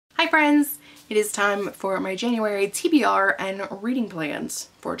Hi friends! It is time for my January TBR and reading plans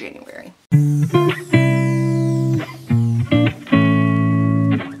for January. I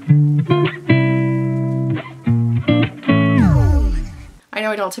know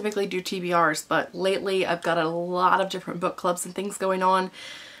I don't typically do TBRs, but lately I've got a lot of different book clubs and things going on.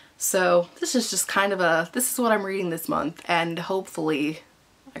 So this is just kind of this is what I'm reading this month, and hopefully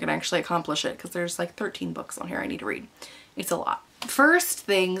I can actually accomplish it because there's like 13 books on here I need to read. It's a lot. First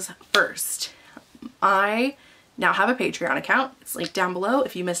things first, I now have a Patreon account. It's linked down below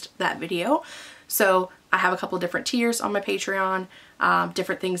if you missed that video. So I have a couple of different tiers on my Patreon,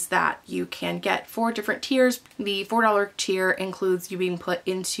 different things that you can get for different tiers. The $4 tier includes you being put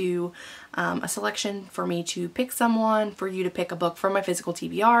into a selection for me to pick someone, for you to pick a book from my physical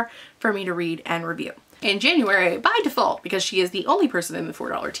TBR, for me to read and review. In January, by default, because she is the only person in the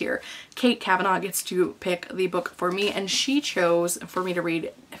 $4 tier, Kate Kavanaugh gets to pick the book for me, and she chose for me to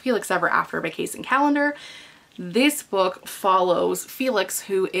read Felix Ever After by Kassie Calendar. This book follows Felix,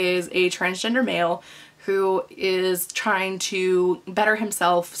 who is a transgender male who is trying to better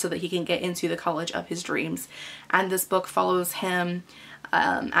himself so that he can get into the college of his dreams. And this book follows him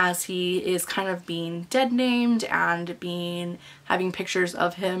as he is kind of being dead named and having pictures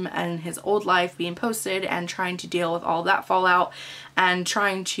of him and his old life being posted, and trying to deal with all that fallout, and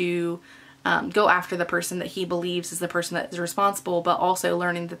trying to go after the person that he believes is the person that is responsible, but also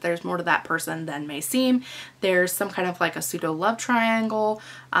learning that there's more to that person than may seem. There's some kind of like a pseudo love triangle.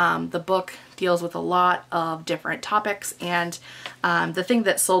 The book deals with a lot of different topics, and the thing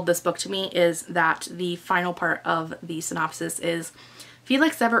that sold this book to me is that the final part of the synopsis is: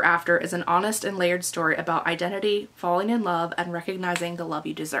 Felix Ever After is an honest and layered story about identity, falling in love, and recognizing the love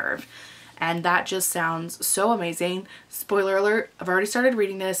you deserve. And that just sounds so amazing. Spoiler alert, I've already started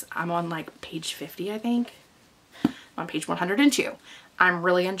reading this. I'm on like page 50, I think. I'm on page 102. I'm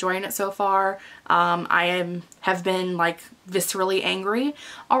really enjoying it so far. Have been like viscerally angry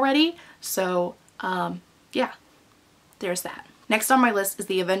already. So yeah, there's that. Next on my list is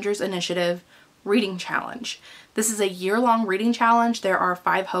the Avengers Initiative Reading Challenge. This is a year-long reading challenge. There are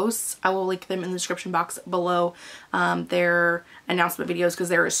 5 hosts. I will link them in the description box below their announcement videos, because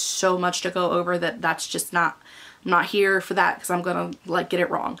there is so much to go over that's just I'm not here for that, because I'm gonna like get it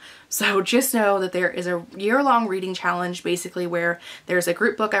wrong. So just know that there is a year-long reading challenge, basically, where there's a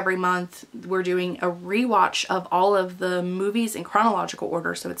group book every month. We're doing a rewatch of all of the movies in chronological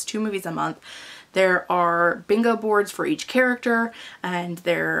order, so it's 2 movies a month. There are bingo boards for each character, and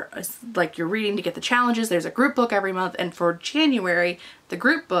they're like you're reading to get the challenges. There's a group book every month, and for January, the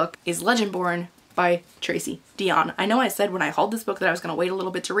group book is Legendborn by Tracy Deonn. I know I said when I hauled this book that I was going to wait a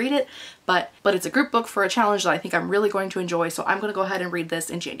little bit to read it, but it's a group book for a challenge that I think I'm really going to enjoy, so I'm going to go ahead and read this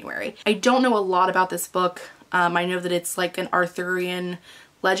in January. I don't know a lot about this book. I know that it's like an Arthurian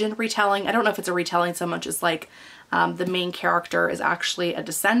legend retelling. I don't know if it's a retelling so much as like the main character is actually a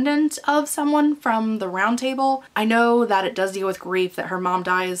descendant of someone from the Round Table. I know that it does deal with grief, that her mom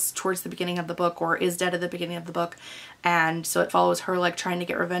dies towards the beginning of the book, or is dead at the beginning of the book, and so it follows her like trying to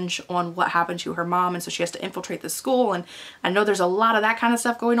get revenge on what happened to her mom, and so she has to infiltrate the school. And I know there's a lot of that kind of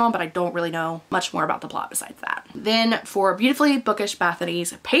stuff going on, but I don't really know much more about the plot besides that. Then for Beautifully Bookish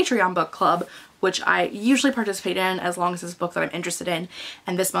Bethany's Patreon book club, which I usually participate in as long as it's a book that I'm interested in,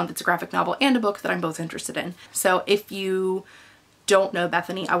 and this month it's a graphic novel and a book that I'm both interested in. So if you don't know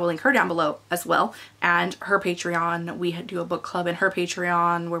Bethany, I will link her down below as well, and her Patreon. We do a book club in her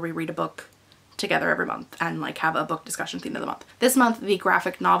Patreon where we read a book together every month and like have a book discussion theme of the month. This month the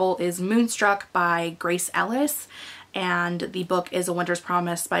graphic novel is Moonstruck by Grace Ellis, and the book is A Winter's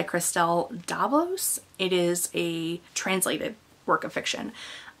Promise by Christelle Davos. It is a translated work of fiction.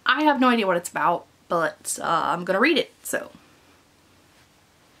 I have no idea what it's about, but I'm gonna read it, so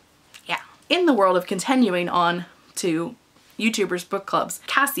yeah. In the world of continuing on to YouTubers book clubs,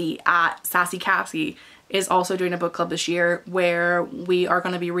 Kassie at Sassy Kassie is also doing a book club this year where we are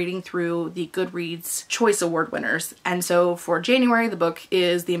going to be reading through the Goodreads Choice Award winners. And so for January, the book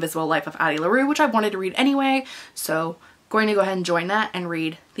is The Invisible Life of Addie LaRue, which I wanted to read anyway, so going to go ahead and join that and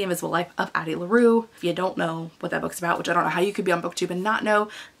read The Invisible Life of Addie LaRue. If you don't know what that book's about, which I don't know how you could be on BookTube and not know,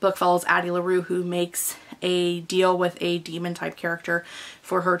 the book follows Addie LaRue, who makes a deal with a demon type character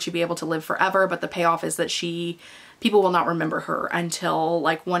for her to be able to live forever, but the payoff is that people will not remember her until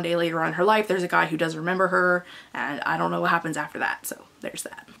like one day later on in her life. There's a guy who does remember her, and I don't know what happens after that, so there's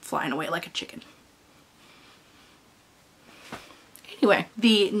that. Flying away like a chicken. Anyway,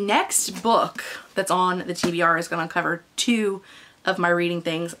 the next book that's on the TBR is going to cover 2 of my reading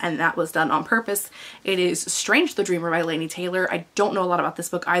things, and that was done on purpose. It is Strange the Dreamer by Laini Taylor. I don't know a lot about this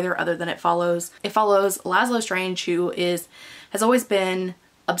book either, other than it follows Laszlo Strange, who has always been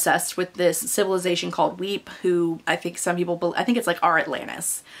obsessed with this civilization called Weep, who I think some people, I think it's like our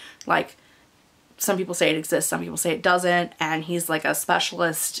Atlantis. Like, some people say it exists, some people say it doesn't, and he's like a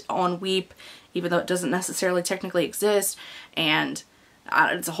specialist on Weep, even though it doesn't necessarily technically exist, and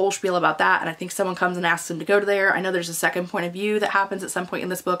it's a whole spiel about that, and I think someone comes and asks him to go to there. I know there's a second point of view that happens at some point in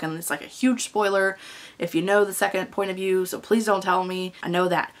this book, and it's like a huge spoiler if you know the second point of view, so please don't tell me. I know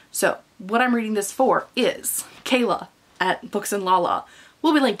that. So what I'm reading this for is Kayla at Books and Lala.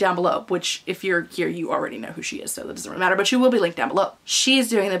 Will be linked down below, which if you're here, you already know who she is, so that doesn't really matter, but she will be linked down below.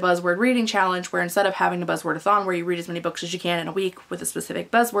 She's doing the Buzzword reading challenge, where instead of having a Buzzword-a-thon where you read as many books as you can in a week with a specific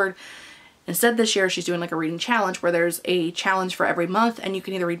buzzword, instead this year she's doing like a reading challenge where there's a challenge for every month, and you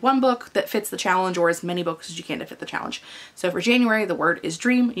can either read one book that fits the challenge or as many books as you can to fit the challenge. So for January, the word is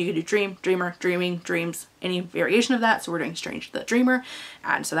dream. You can do dream, dreamer, dreaming, dreams, any variation of that. So we're doing Strange the Dreamer,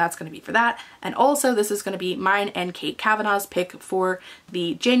 and so that's going to be for that. And also this is going to be mine and Kate Kavanaugh's pick for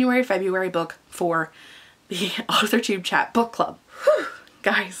the January-February book for the Authortube Chat book club. Whew,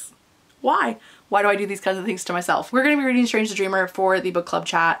 guys, why? Why do I do these kinds of things to myself? We're going to be reading Strange the Dreamer for the book club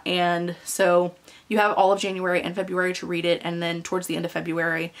chat, and so you have all of January and February to read it, and then towards the end of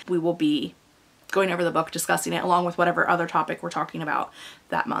February we will be going over the book, discussing it, along with whatever other topic we're talking about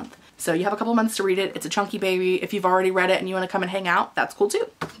that month. So you have a couple months to read it. It's a chunky baby. If you've already read it and you want to come and hang out, that's cool too.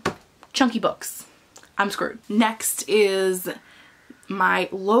 Chunky books. I'm screwed. Next is my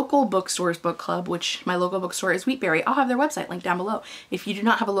local bookstore's book club, which my local bookstore is Wheatberry. I'll have their website linked down below. If you do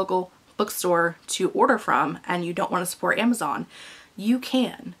not have a local bookstore to order from and you don't want to support Amazon, you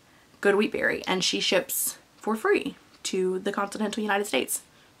can go to Wheatberry, and she ships for free to the continental United States.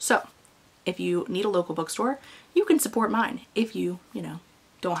 So if you need a local bookstore, you can support mine if you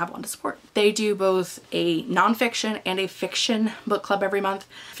don't have one to support. They do both a nonfiction and a fiction book club every month.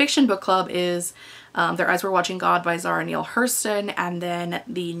 Fiction book club is their As We're Watching God by Zara Neale Hurston, and then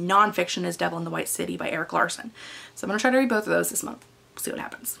the nonfiction is Devil in the White City by Eric Larson. So I'm gonna try to read both of those this month. See what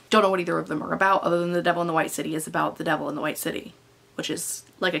happens. Don't know what either of them are about, other than The Devil in the White City is about the Devil in the White City, which is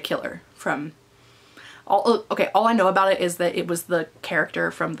like a killer from all I know about it is that it was the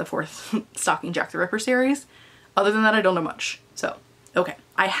character from the fourth Stalking Jack the Ripper series. Other than that, I don't know much. So, okay.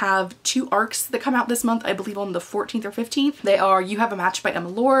 I have 2 arcs that come out this month, I believe on the 14th or 15th. They are You Have a Match by Emma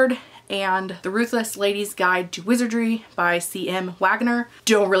Lord and The Ruthless Lady's Guide to Wizardry by C.M. Wagner.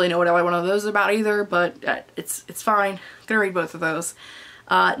 Don't really know what one of those is about either, but it's fine. I'm gonna read both of those.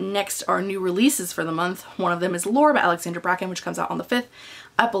 Next are new releases for the month. One of them is Lore by Alexandra Bracken, which comes out on the 5th.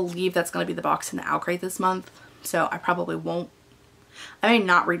 I believe that's going to be the box in the Owl Crate this month, so I probably won't. I may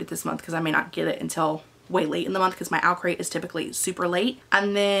not read it this month because I may not get it until way late in the month because my Owl Crate is typically super late.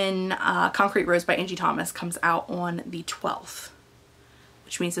 And then Concrete Rose by Angie Thomas comes out on the 12th,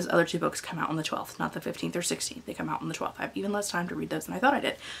 which means those other 2 books come out on the 12th, not the 15th or 16th. They come out on the 12th. I have even less time to read those than I thought I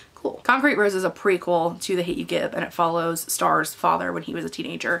did. Cool. Concrete Rose is a prequel to The Hate U Give, and it follows Star's father when he was a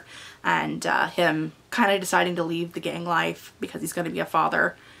teenager and him kind of deciding to leave the gang life because he's going to be a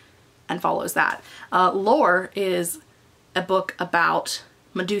father, and follows that. Lore is a book about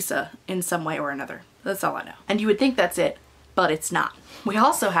Medusa in some way or another. That's all I know. And you would think that's it, but it's not. We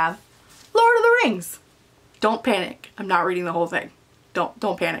also have Lord of the Rings. Don't panic. I'm not reading the whole thing.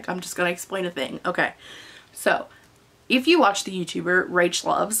 Don't panic. I'm just gonna explain a thing. Okay. So if you watch the YouTuber Rach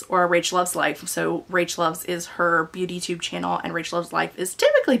Loves or Rach Loves Life, so Rach Loves is her beauty tube channel and Rach Loves Life is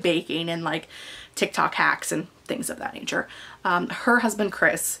typically baking and like TikTok hacks and things of that nature. Her husband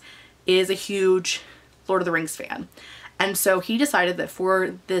Chris is a huge Lord of the Rings fan. And so he decided that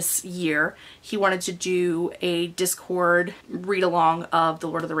for this year, he wanted to do a Discord read-along of the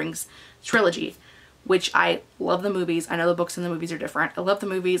Lord of the Rings trilogy, which I love the movies. I know the books and the movies are different. I love the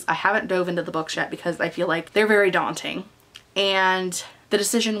movies. I haven't dove into the books yet because I feel like they're very daunting. And the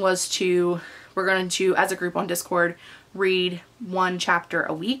decision was we're going to, as a group on Discord, read 1 chapter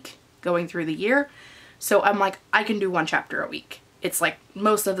a week going through the year. So I'm like, I can do 1 chapter a week. It's like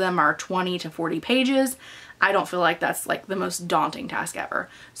most of them are 20 to 40 pages. I don't feel like that's like the most daunting task ever.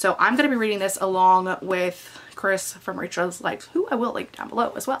 So I'm going to be reading this along with Chris from Rachel's Life, who I will link down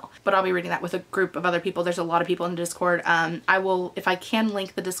below as well. But I'll be reading that with a group of other people. There's a lot of people in the Discord. I will, if I can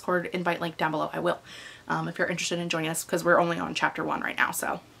link the Discord invite link down below, I will. If you're interested in joining us, because we're only on chapter 1 right now,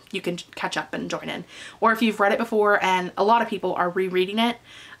 so you can catch up and join in. Or if you've read it before, and a lot of people are rereading it,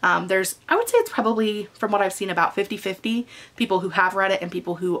 I would say it's probably, from what I've seen, about 50-50 people who have read it and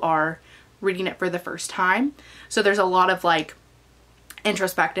people who are reading it for the first time. So there's a lot of like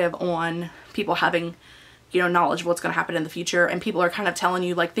introspective on people having you know, knowledge of what's going to happen in the future, and people are kind of telling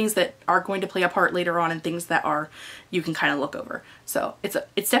you like things that are going to play a part later on and things that are, you can kind of look over. So it's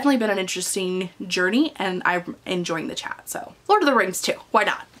definitely been an interesting journey, and I'm enjoying the chat. So Lord of the Rings too, why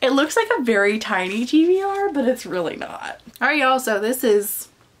not? It looks like a very tiny TBR, but it's really not. All right, y'all, so this is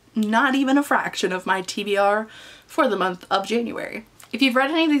not even a fraction of my TBR for the month of January. If you've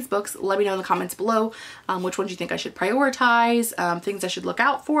read any of these books, let me know in the comments below which ones you think I should prioritize, things I should look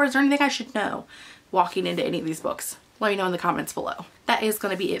out for. Is there anything I should know walking into any of these books? Let me know in the comments below. That is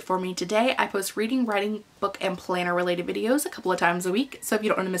going to be it for me today. I post reading, writing, book, and planner related videos a couple of times a week. So if you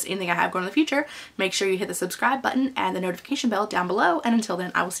don't want to miss anything I have going in the future, make sure you hit the subscribe button and the notification bell down below. And until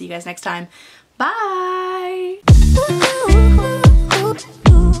then, I will see you guys next time. Bye!